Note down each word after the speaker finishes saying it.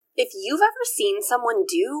If you've ever seen someone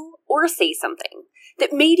do or say something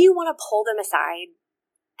that made you want to pull them aside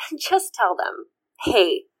and just tell them,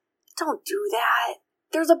 hey, don't do that,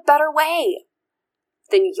 there's a better way,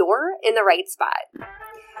 then you're in the right spot.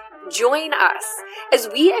 Join us as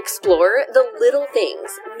we explore the little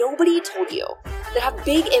things nobody told you that have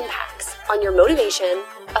big impacts on your motivation,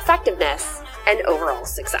 effectiveness, and overall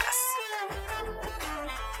success.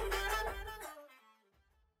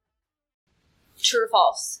 True or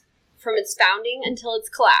false? From its founding until its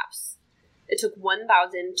collapse, it took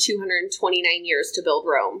 1,229 years to build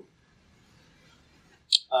Rome.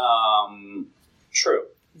 True.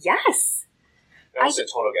 Yes. That was a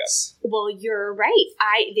total guess. Well, you're right.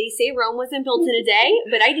 They say Rome wasn't built in a day,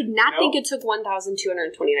 but I did not think it took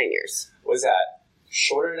 1,229 years. Was that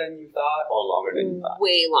shorter than you thought or longer than you thought?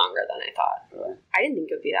 Way longer than I thought. Really? I didn't think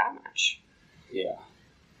it would be that much. Yeah.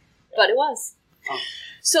 But it was. Oh.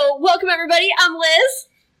 So, welcome everybody. I'm Liz.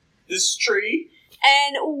 This is Tree.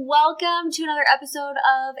 And welcome to another episode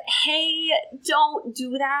of Hey, Don't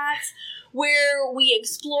Do That, where we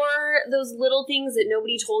explore those little things that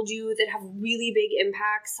nobody told you that have really big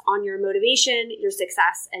impacts on your motivation, your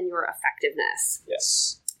success, and your effectiveness.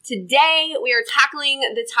 Yes. Today, we are tackling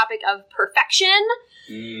the topic of perfection.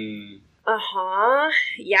 Yeah.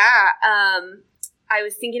 I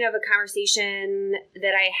was thinking of a conversation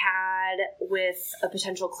that I had with a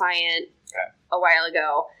potential client a while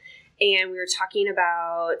ago, and we were talking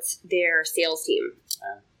about their sales team.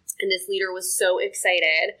 And this leader was so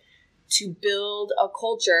excited to build a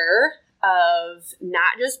culture of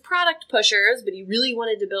not just product pushers, but he really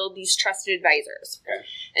wanted to build these trusted advisors. Okay.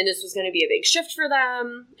 And this was going to be a big shift for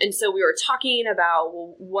them. And so we were talking about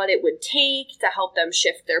what it would take to help them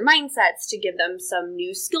shift their mindsets, to give them some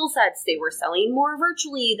new skill sets. They were selling more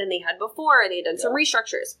virtually than they had before. They had done some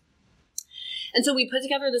restructures. And so we put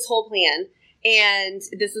together this whole plan. And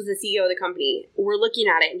this was the CEO of the company. We're looking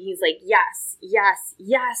at it, and he's like, yes,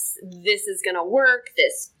 this is going to work.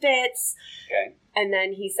 This fits. Okay. And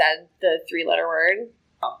then he said the 3-letter word,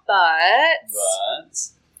 but.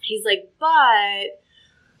 He's like, but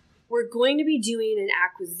we're going to be doing an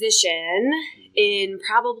acquisition in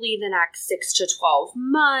probably the next 6 to 12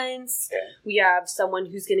 months. Okay. We have someone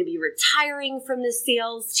who's going to be retiring from the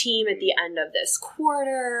sales team at the end of this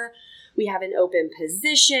quarter. We have an open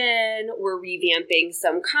position. We're revamping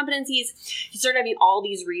some competencies. He started having all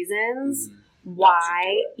these reasons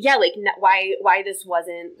why this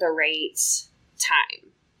wasn't the right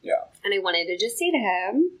time. Yeah. And I wanted to just say to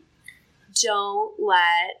him, don't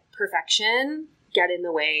let perfection get in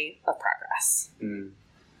the way of progress.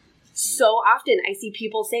 So often I see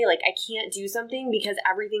people say, like, I can't do something because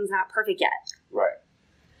everything's not perfect yet. Right.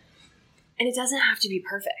 And it doesn't have to be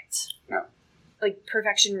perfect. No. Like,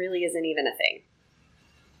 perfection really isn't even a thing.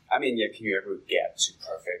 I mean, yeah, can you ever get to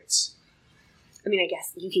perfect? I mean, I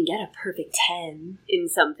guess you can get a perfect 10 in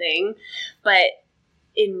something, but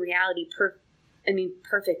in reality,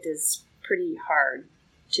 perfect is pretty hard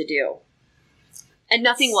to do. And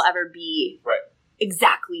nothing will ever be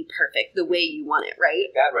exactly perfect the way you want it,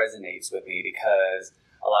 right? That resonates with me because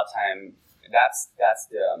a lot of time that's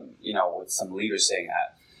the, with some leaders saying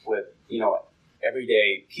that with,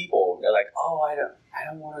 everyday people, they're like, oh, I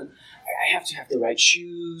don't want to, I have to have the right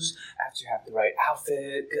shoes, I have to have the right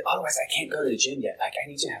outfit, otherwise I can't go to the gym yet. Like, I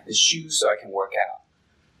need to have the shoes so I can work out,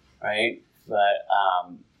 right? But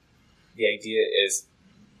the idea is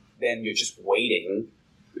then you're just waiting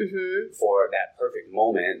for that perfect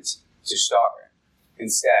moment to start.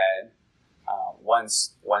 Instead,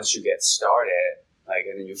 once you get started,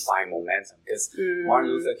 and then you find momentum. Because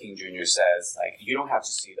Martin Luther King Jr. says, you don't have to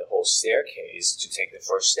see the whole staircase to take the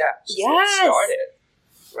first step. Just get started,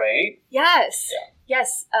 right? Yes. Yeah.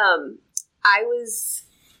 Yes.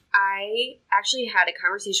 I actually had a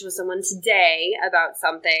conversation with someone today about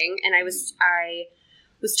something, and I was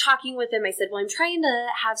talking with them. I said, well, I'm trying to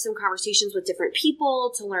have some conversations with different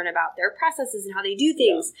people to learn about their processes and how they do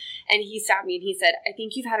things. Yeah. And he stopped me and he said, I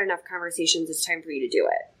think you've had enough conversations. It's time for you to do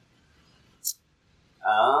it.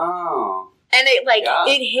 Oh. And it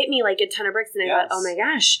hit me like a ton of bricks, and I thought, oh my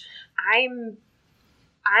gosh, I'm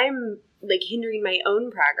hindering my own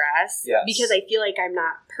progress because I feel like I'm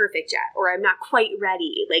not perfect yet, or I'm not quite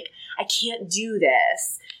ready. Like, I can't do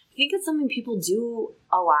this. I think it's something people do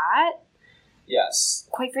a lot. Yes.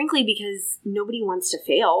 Quite frankly, because nobody wants to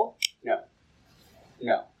fail. No.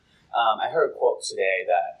 I heard a quote today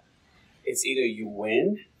that it's either you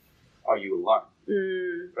win or you learn.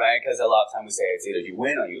 Right? Because a lot of times we say it's either you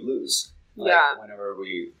win or you lose. Whenever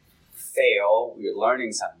we fail, we're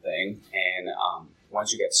learning something, and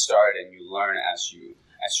once you get started and you learn as you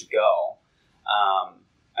go.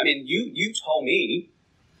 You told me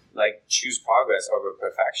like choose progress over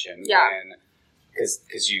perfection. Yeah. And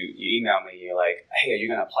because you emailed me, you're like, hey, are you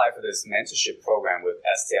going to apply for this mentorship program with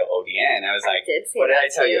STL ODN? I was like, what did I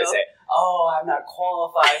tell you to say? Oh, I'm not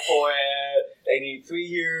qualified for it. They need 3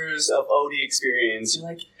 years of OD experience. You're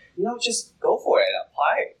like, just go for it and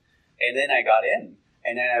apply. And then I got in.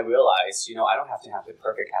 And then I realized, I don't have to have the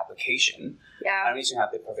perfect application. Yeah. I don't need to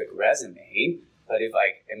have the perfect resume. But if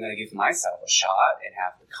I'm going to give myself a shot and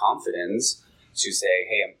have the confidence to say,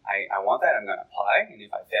 hey, I want that, I'm going to apply. And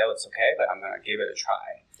if I fail, it's okay, but I'm going to give it a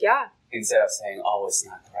try. Yeah. Instead of saying, oh, it's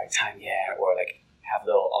not the right time yet, or like have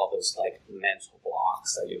all those like mental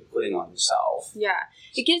blocks that you're putting on yourself. Yeah.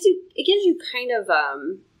 It gives you kind of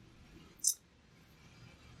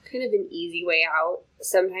an easy way out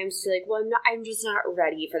sometimes to like, well, I'm just not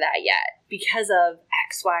ready for that yet because of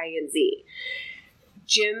X, Y, and Z.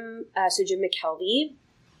 Jim McKelvey,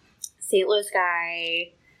 St. Louis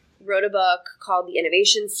guy, wrote a book called The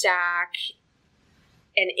Innovation Stack,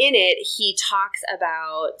 and in it he talks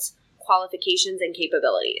about qualifications and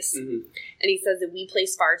capabilities. Mm-hmm. And he says that we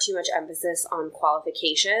place far too much emphasis on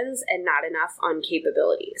qualifications and not enough on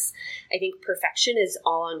capabilities. I think perfection is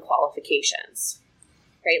all on qualifications.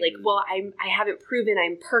 Right? Like, well, I haven't proven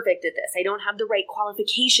I'm perfect at this. I don't have the right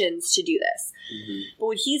qualifications to do this. Mm-hmm. But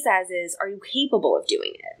what he says is, are you capable of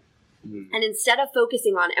doing it? Mm-hmm. And instead of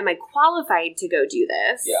focusing on, am I qualified to go do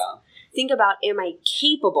this? Yeah. Think about, am I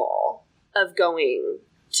capable of going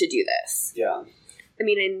to do this? Yeah. I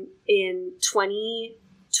mean, in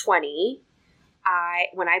 2020,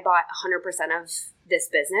 when I bought 100% of this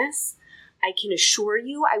business, I can assure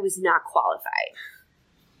you I was not qualified.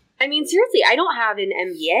 I mean, seriously, I don't have an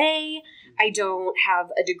MBA. I don't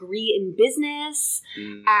have a degree in business.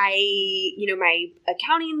 My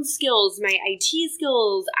accounting skills, my IT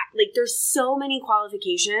skills, there's so many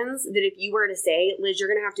qualifications that if you were to say, Liz, you're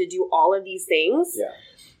going to have to do all of these things, yeah.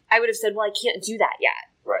 I would have said, well, I can't do that yet.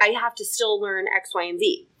 Right. I have to still learn X, Y, and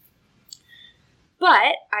Z.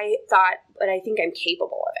 But I think I'm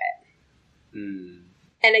capable of it. Mm.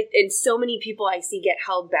 And so many people I see get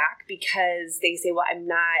held back because they say, well, I'm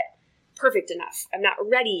not perfect enough. I'm not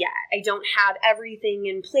ready yet. I don't have everything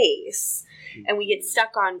in place. Mm-hmm. And we get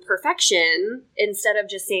stuck on perfection instead of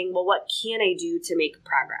just saying, well, what can I do to make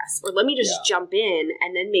progress? Or let me just jump in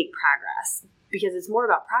and then make progress. Because it's more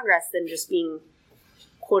about progress than just being,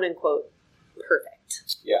 quote unquote,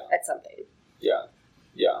 perfect at something. Yeah.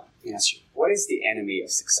 Yeah. Yes. What is the enemy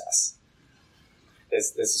of success?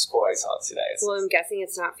 This is quote I saw today. Well, I'm guessing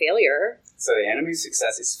it's not failure. So the enemy of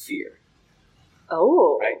success is fear.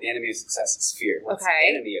 Oh. Right? The enemy of success is fear. What's the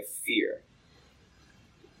enemy of fear?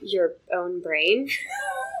 Your own brain?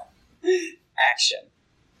 Action.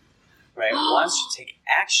 Right? Once you take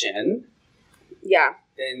action,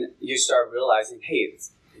 then you start realizing, hey,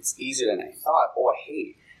 it's easier than I thought. Or,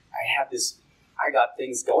 hey, I got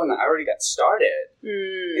things going on. I already got started.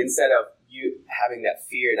 Instead of you having that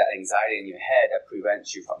fear, that anxiety in your head that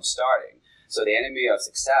prevents you from starting. So the enemy of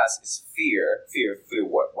success is fear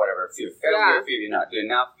whatever, fear of failure, fear you're not good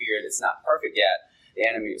enough, fear that's not perfect yet. The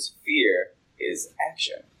enemy of fear is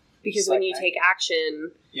action. Because when you take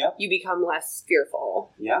action, you become less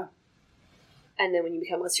fearful. Yeah. And then when you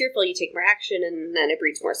become less fearful, you take more action, and then it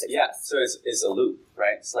breeds more success. Yeah, so it's a loop,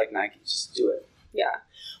 right? It's like Nike, just do it. Yeah.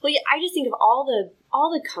 Well, I just think of all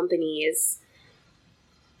the companies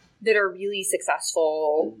that are really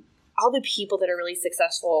successful, all the people that are really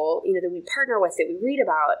successful, that we partner with, that we read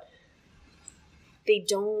about, they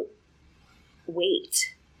don't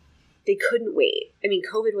wait. They couldn't wait. I mean,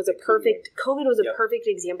 COVID was a perfect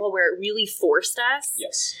example where it really forced us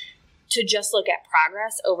to just look at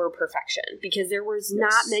progress over perfection, because there was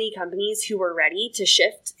not many companies who were ready to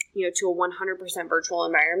shift, to a 100% virtual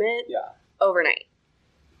environment overnight.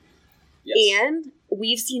 Yes. And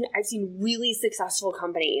I've seen really successful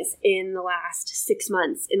companies in the last 6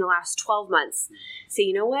 months, in the last 12 months say,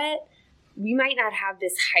 you know what? We might not have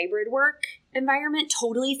this hybrid work environment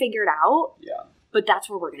totally figured out, but that's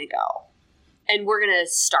where we're going to go. And we're going to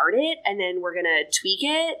start it, and then we're going to tweak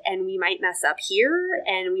it, and we might mess up here,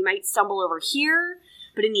 and we might stumble over here.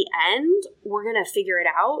 But in the end, we're going to figure it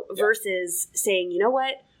out versus saying, you know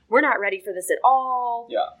what? We're not ready for this at all.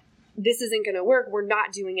 Yeah. This isn't going to work. We're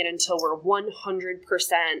not doing it until we're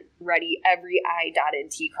 100% ready, every I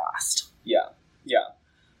dotted, T crossed. Yeah, yeah.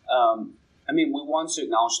 We want to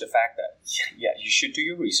acknowledge the fact that, you should do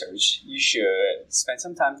your research. You should spend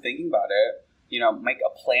some time thinking about it. Make a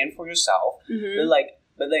plan for yourself. Mm-hmm.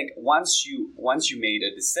 But once you made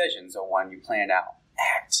a decision, so when you plan out,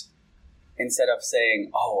 act. Instead of saying,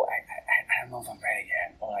 oh, I don't know if I'm ready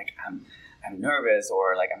yet, or I'm nervous,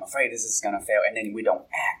 or I'm afraid this is going to fail, and then we don't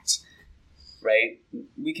act. right?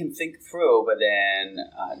 We can think through, but then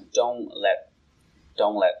don't let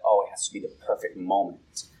it has to be the perfect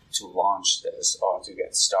moment to launch this or to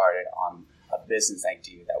get started on a business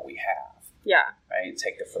idea that we have. Yeah. Right?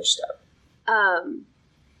 Take the first step.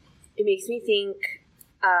 It makes me think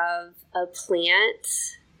of a plant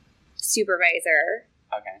supervisor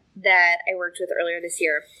that I worked with earlier this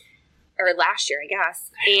year, or last year, I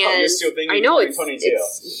guess. And you're still thinking I know 2022.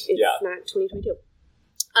 It's not 2022.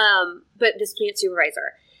 But this plant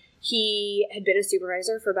supervisor, he had been a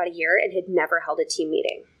supervisor for about a year and had never held a team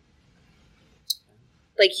meeting.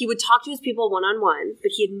 Like, he would talk to his people one-on-one,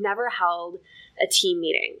 but he had never held a team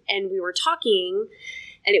meeting. And we were talking,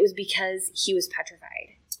 and it was because he was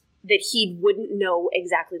petrified that he wouldn't know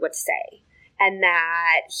exactly what to say. And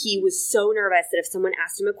that he was so nervous that if someone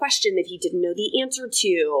asked him a question that he didn't know the answer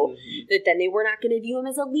to, that then they were not going to view him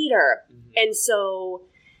as a leader. And so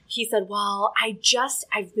he said, well,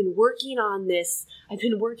 I've been working on this. I've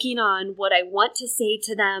been working on what I want to say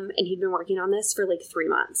to them. And he'd been working on this for like 3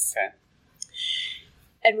 months. Okay.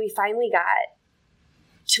 And we finally got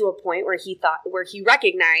to a point where he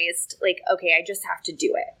recognized, like, okay, I just have to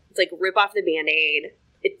do it. It's like, rip off the Band-Aid.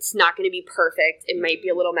 It's not going to be perfect. It might be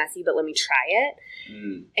a little messy, but let me try it.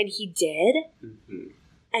 And he did.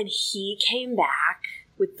 And he came back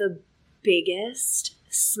with the biggest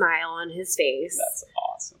smile on his face. That's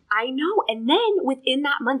awesome. I know. And then within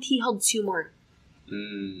that month, he held 2 more.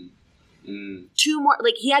 2 more.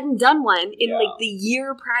 Like, he hadn't done one in like the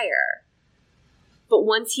year prior. But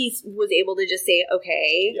once he was able to just say,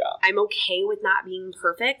 okay, I'm okay with not being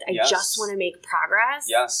perfect. I just want to make progress.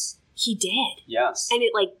 Yes. He did. Yes. And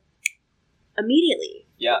it, like, immediately.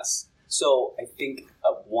 Yes. So I think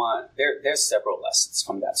there's several lessons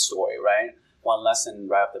from that story, right? One lesson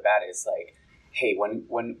right off the bat is like, hey, when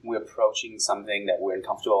we're approaching something that we're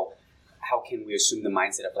uncomfortable, how can we assume the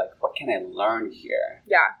mindset of like, what can I learn here?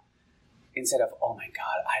 Yeah. Instead of, oh my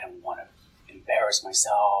God, I don't want to embarrass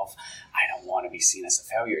myself. I don't want to be seen as a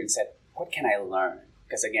failure. Instead, what can I learn?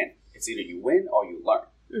 Because again, it's either you win or you learn.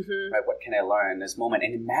 Right? What can I learn in this moment?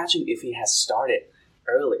 And imagine if he has started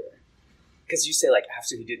earlier. Because you say, like,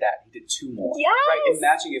 after he did that, he did 2 more. Yes! Right?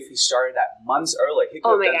 Imagine if he started that months earlier. He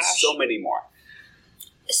could have done so many more.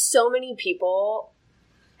 So many people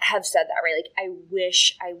have said that, right? Like, I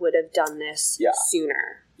wish I would have done this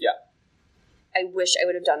sooner. Yeah. I wish I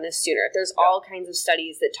would have done this sooner. There's all kinds of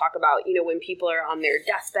studies that talk about, you know, when people are on their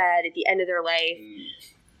deathbed at the end of their life,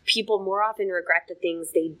 people more often regret the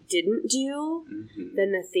things they didn't do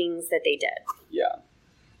than the things that they did. Yeah.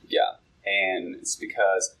 Yeah. And it's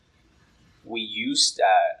because we use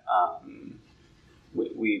that,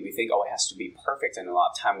 we think, oh, it has to be perfect. And a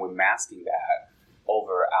lot of time we're masking that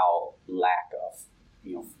over our lack of,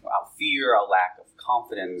 you know, our fear, our lack of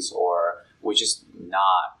confidence, or we're just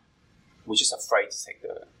afraid to take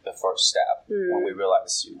the first step when we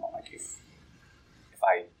realize, you know, like if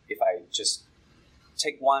I just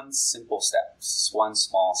take one simple step, one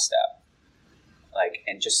small step, like,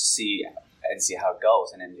 and just see how it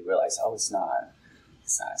goes, and then you realize, oh, it's not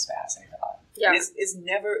as bad as I thought. Yeah, and it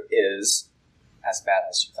never is as bad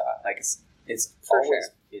as you thought. Like it's always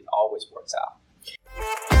it always works out.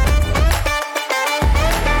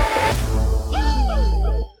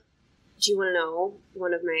 Do you want to know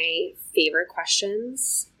one of my favorite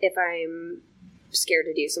questions if I'm scared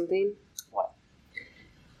to do something?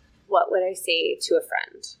 What would I say to a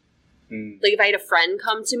friend? Like, if I had a friend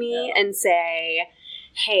come to me and say,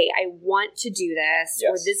 hey, I want to do this,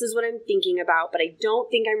 or this is what I'm thinking about, but I don't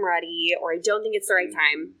think I'm ready, or I don't think it's the right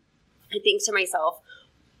time, I think to myself,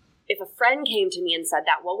 if a friend came to me and said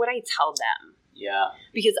that, what would I tell them? Yeah.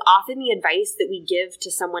 Because often the advice that we give to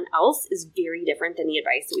someone else is very different than the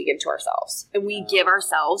advice that we give to ourselves. And we give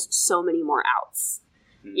ourselves so many more outs.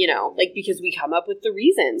 You know, like, because we come up with the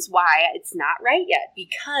reasons why it's not right yet.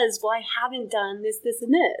 Because, well, I haven't done this, this,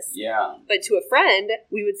 and this. Yeah. But to a friend,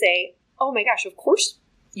 we would say, oh my gosh, of course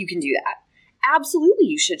you can do that. Absolutely,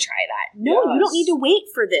 you should try that. No, you don't need to wait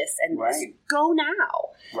for this and this. Go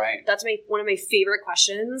now. Right. That's one of my favorite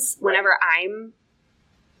questions whenever I'm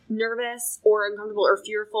nervous or uncomfortable or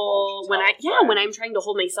fearful, when I'm trying to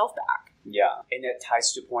hold myself back. Yeah, and it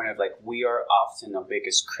ties to the point of, like, we are often our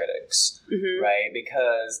biggest critics, right?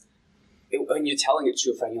 Because when you're telling it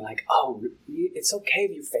to a friend, you're like, oh, it's okay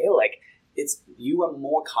if you fail. Like, you are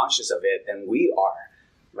more conscious of it than we are,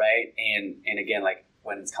 right? And again, like,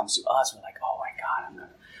 when it comes to us, we're like, oh my God,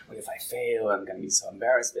 what if I fail? I'm going to be so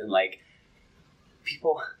embarrassed. And, like,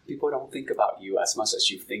 people don't think about you as much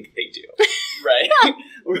as you think they do, right?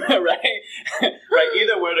 Right?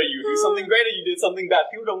 Either whether you do something great or you did something bad,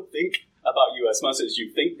 people don't think about you as much as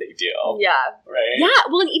you think they do. Yeah. Right? Yeah.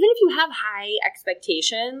 Well, and even if you have high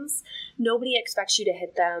expectations, nobody expects you to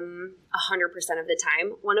hit them 100% of the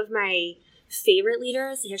time. One of my favorite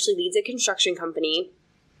leaders, he actually leads a construction company,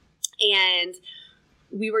 and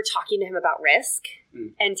we were talking to him about risk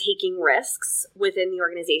and taking risks within the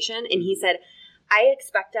organization. And he said, I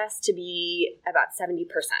expect us to be about 70%.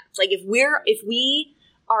 Like if we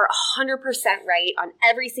are 100% right on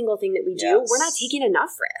every single thing that we do, we're not taking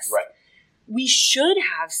enough risk. Right. We should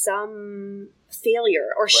have some failure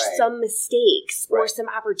or some mistakes or some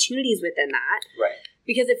opportunities within that. Right.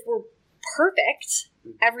 Because if we're perfect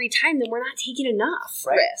every time, then we're not taking enough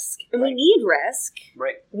risk. And we need risk.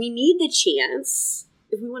 Right. We need the chance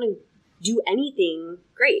if we want to do anything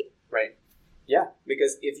great. Right. Yeah,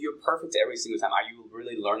 because if you're perfect every single time, are you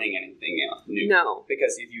really learning anything new? No.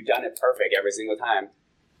 Because if you've done it perfect every single time,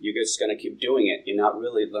 you're just going to keep doing it. You're not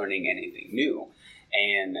really learning anything new.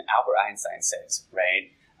 And Albert Einstein says,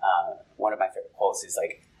 right, one of my favorite quotes is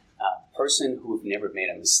like, a person who've never made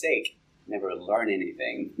a mistake, never learn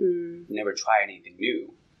anything, never try anything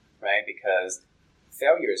new, right? Because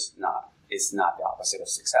failure is not the opposite of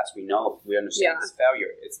success. We understand it's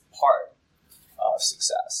failure. It's part of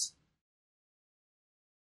success.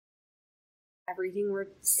 Everything we're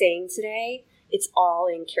saying today, it's all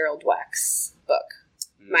in Carol Dweck's book,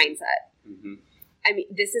 Mindset. Mm-hmm. I mean,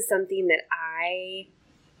 this is something that I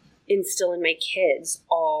instill in my kids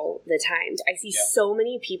all the time. I see so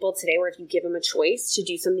many people today where if you give them a choice to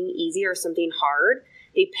do something easy or something hard,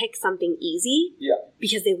 they pick something easy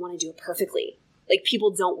because they want to do it perfectly. Like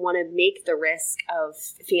people don't want to make the risk of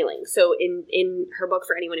failing. So in her book,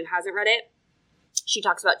 for anyone who hasn't read it, she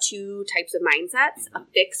talks about two types of mindsets, a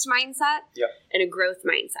fixed mindset and a growth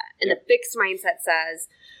mindset. And the fixed mindset says,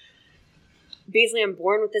 basically, I'm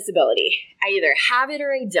born with this ability. I either have it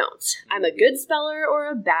or I don't. I'm a good speller or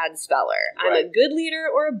a bad speller. I'm a good leader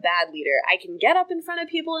or a bad leader. I can get up in front of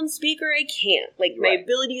people and speak or I can't. Like, my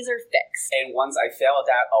abilities are fixed. And once I fail at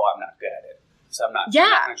that, I'm not good at it. So I'm not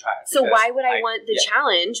going to try it. So why would I want the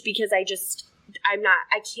challenge? Because I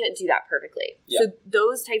can't do that perfectly. Yeah. So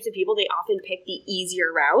those types of people, they often pick the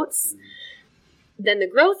easier routes. Then the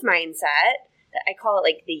growth mindset, I call it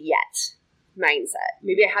like the yet mindset.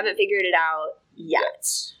 Maybe I haven't figured it out yet,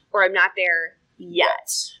 or I'm not there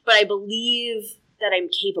yet, but I believe that I'm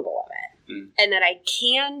capable of it and that I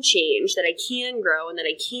can change, that I can grow, and that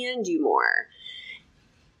I can do more.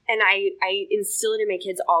 And I instill it in my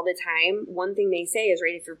kids all the time. One thing they say is,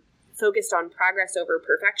 right, if you're focused on progress over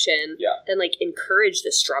perfection, then like encourage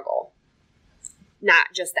the struggle,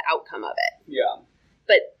 not just the outcome of it. Yeah.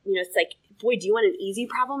 But, it's like, boy, do you want an easy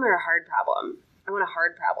problem or a hard problem? I want a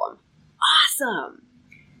hard problem. Awesome.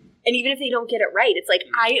 And even if they don't get it right, it's like,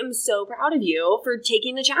 I am so proud of you for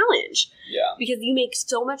taking the challenge. Yeah. Because you make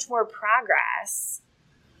so much more progress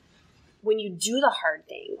when you do the hard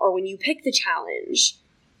thing or when you pick the challenge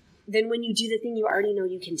than when you do the thing you already know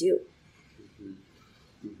you can do.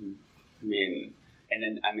 I mean,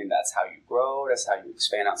 that's how you grow. That's how you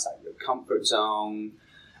expand outside your comfort zone.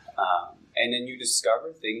 And then you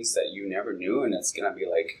discover things that you never knew, and it's going to be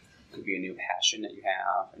like, could be a new passion that you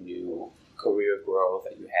have, a new career growth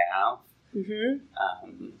that you have.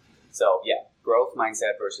 Growth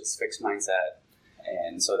mindset versus fixed mindset.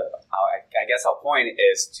 And so I guess our point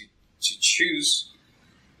is to choose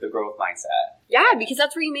the growth mindset. Yeah, because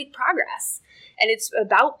that's where you make progress. And it's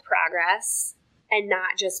about progress and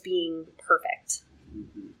not just being perfect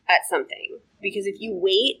at something. Because if you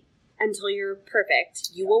wait until you're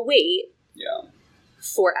perfect, you will wait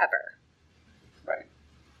forever. Right.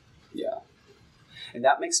 Yeah. And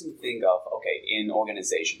that makes me think of, in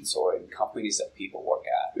organizations or in companies that people work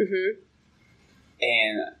at,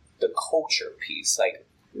 and the culture piece,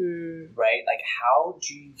 right? Like, how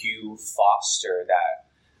do you foster that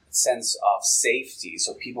sense of safety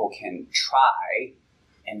so people can try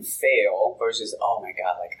and fail versus, oh my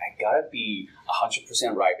God, like, I gotta be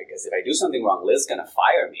 100% right because if I do something wrong, Liz's gonna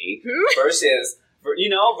fire me versus,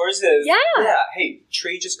 hey,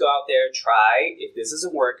 Tree, just go out there, try. If this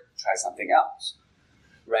doesn't work, try something else.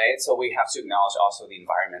 Right? So we have to acknowledge also the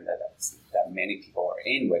environment that many people are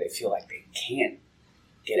in where they feel like they can't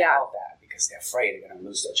get out of that because they're afraid they're going to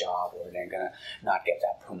lose their job or they're going to not get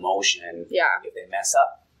that promotion if they mess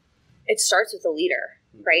up. It starts with the leader,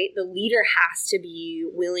 right? The leader has to be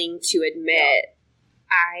willing to admit,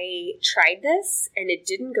 I tried this and it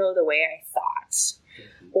didn't go the way I thought,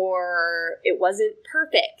 or it wasn't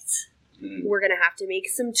perfect. We're going to have to make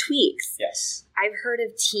some tweaks. Yes. I've heard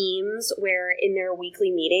of teams where in their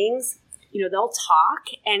weekly meetings, they'll talk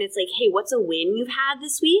and it's like, hey, what's a win you've had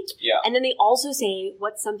this week? Yeah. And then they also say,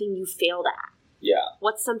 what's something you failed at? Yeah.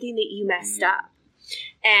 What's something that you messed up?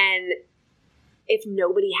 And if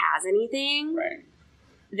nobody has anything, Right.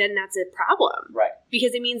 then that's a problem. Right.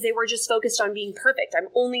 Because it means they were just focused on being perfect. I'm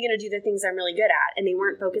only going to do the things I'm really good at. And they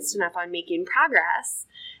weren't focused enough on making progress.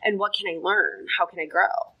 And what can I learn? How can I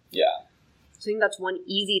grow? Yeah. So I think that's one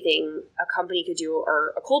easy thing a company could do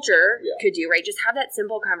or a culture could do, right? Just have that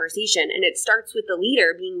simple conversation. And it starts with the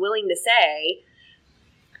leader being willing to say,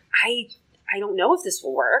 I don't know if this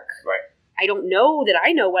will work. Right. I don't know that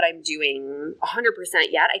I know what I'm doing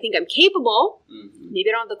 100% yet. I think I'm capable. Mm-hmm. Maybe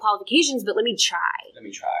I don't have the qualifications, but let me try.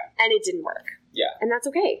 And it didn't work. Yeah. And that's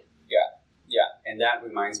okay. Yeah. Yeah. And that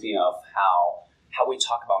reminds me of how we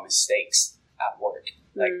talk about mistakes at work.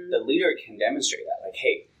 Like the leader can demonstrate that. Like,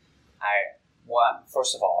 hey,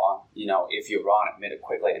 first of all, if you're wrong, admit it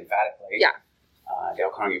quickly, emphatically. Yeah. Dale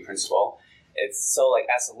Carnegie principle. It's so like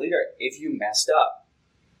as a leader, if you messed up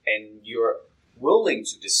and you're willing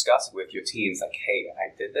to discuss it with your teams, like, hey,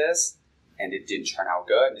 I did this and it didn't turn out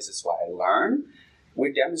good. This is what I learned.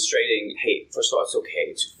 We're demonstrating, hey, first of all, it's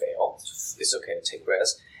okay to fail. It's okay to take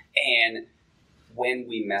risks. And when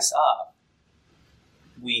we mess up,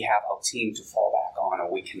 we have our team to fall back on, or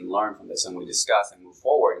we can learn from this and we discuss and move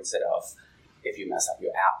forward instead of if you mess up,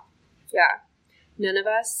 you're out. Yeah. None of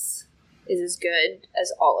us is as good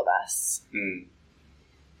as all of us. Mm.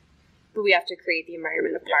 But we have to create the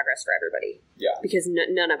environment of progress for everybody. Yeah. Because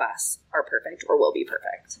none of us are perfect or will be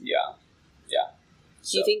perfect. Yeah. Yeah.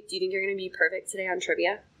 Do you think you're going to be perfect today on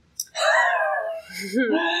trivia?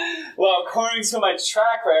 Well, according to my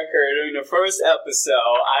track record in the first episode,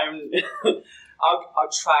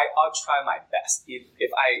 I'll try my best.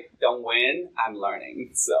 If I don't win, I'm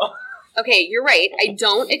learning. So. Okay, you're right. I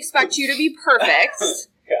don't expect you to be perfect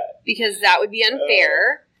because that would be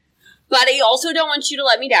unfair. But I also don't want you to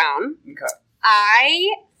let me down. Okay.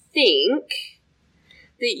 I think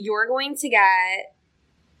that you're going to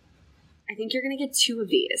get 2 of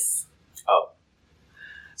these. Oh.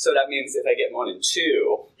 So that means if I get more than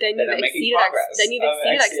 2, then I'm making progress. Then you've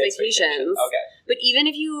exceeded expectations. Okay. But even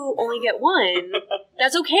if you only get 1,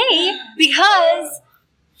 that's okay because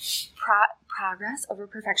progress over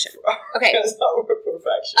perfection. Okay. Progress over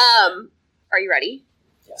perfection. Are you ready?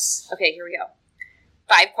 Yes. Okay, here we go.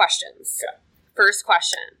 5 questions. Okay. First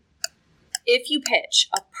question. If you pitch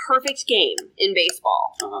a perfect game in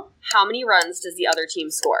baseball, how many runs does the other team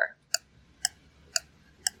score?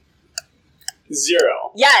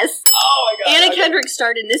 0. Yes. Oh my god. Anna Kendrick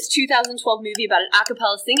starred in this 2012 movie about an a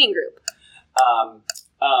cappella singing group.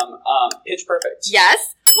 Pitch Perfect.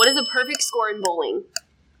 Yes. What is a perfect score in bowling?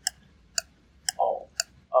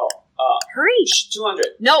 Hurry. 200.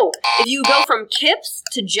 No. If you go from kips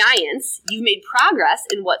to giants, you've made progress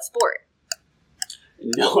in what sport?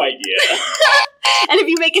 No idea. And if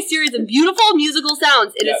you make a series of beautiful musical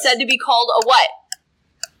sounds, it is said to be called a what?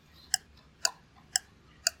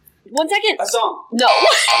 1 second. A song. No.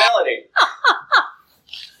 A melody.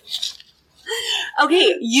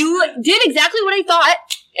 Okay, you did exactly what I thought,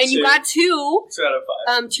 and you got 2. 2 out of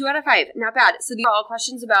 5. 2 out of 5. Not bad. So these are all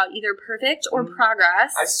questions about either perfect or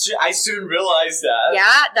progress. I soon realized that.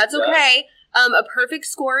 Yeah, that's okay. A perfect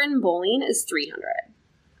score in bowling is 300.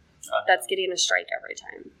 That's getting a strike every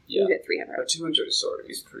time. Yeah. You get 300. But 200 is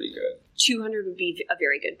pretty good. 200 would be a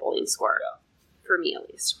very good bowling score. Yeah. For me, at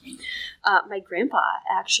least. My grandpa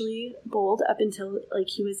actually bowled up until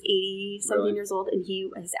he was 80-something years old, and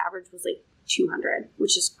his average was 200,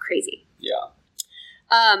 which is crazy. Yeah.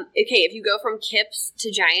 Okay, if you go from kips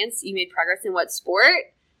to giants, you made progress in what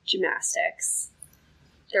sport? Gymnastics.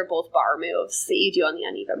 They're both bar moves that you do on the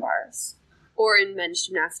uneven bars. Or in men's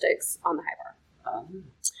gymnastics on the high bar.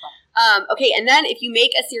 Okay, and then if you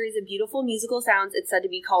make a series of beautiful musical sounds, it's said to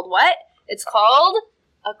be called what? It's called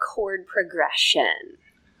a chord progression.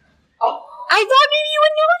 Oh. I thought maybe you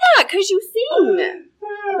would know that because you sing.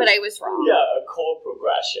 But I was wrong. Yeah, a chord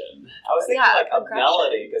progression. I was thinking a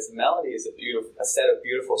melody, because melody is a set of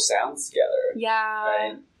beautiful sounds together. Yeah.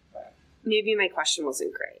 Right? Maybe my question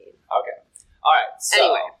wasn't great. Okay. All right. So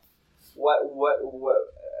anyway.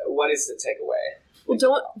 What is the takeaway? Well,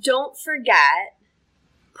 don't forget,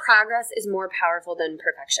 progress is more powerful than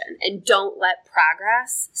perfection. And don't let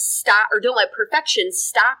don't let perfection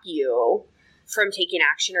stop you from taking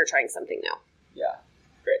action or trying something new. Yeah.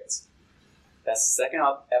 Great. That's the second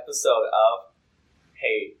episode of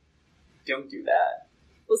Hey, Don't Do That.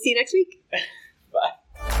 We'll see you next week.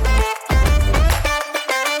 Bye.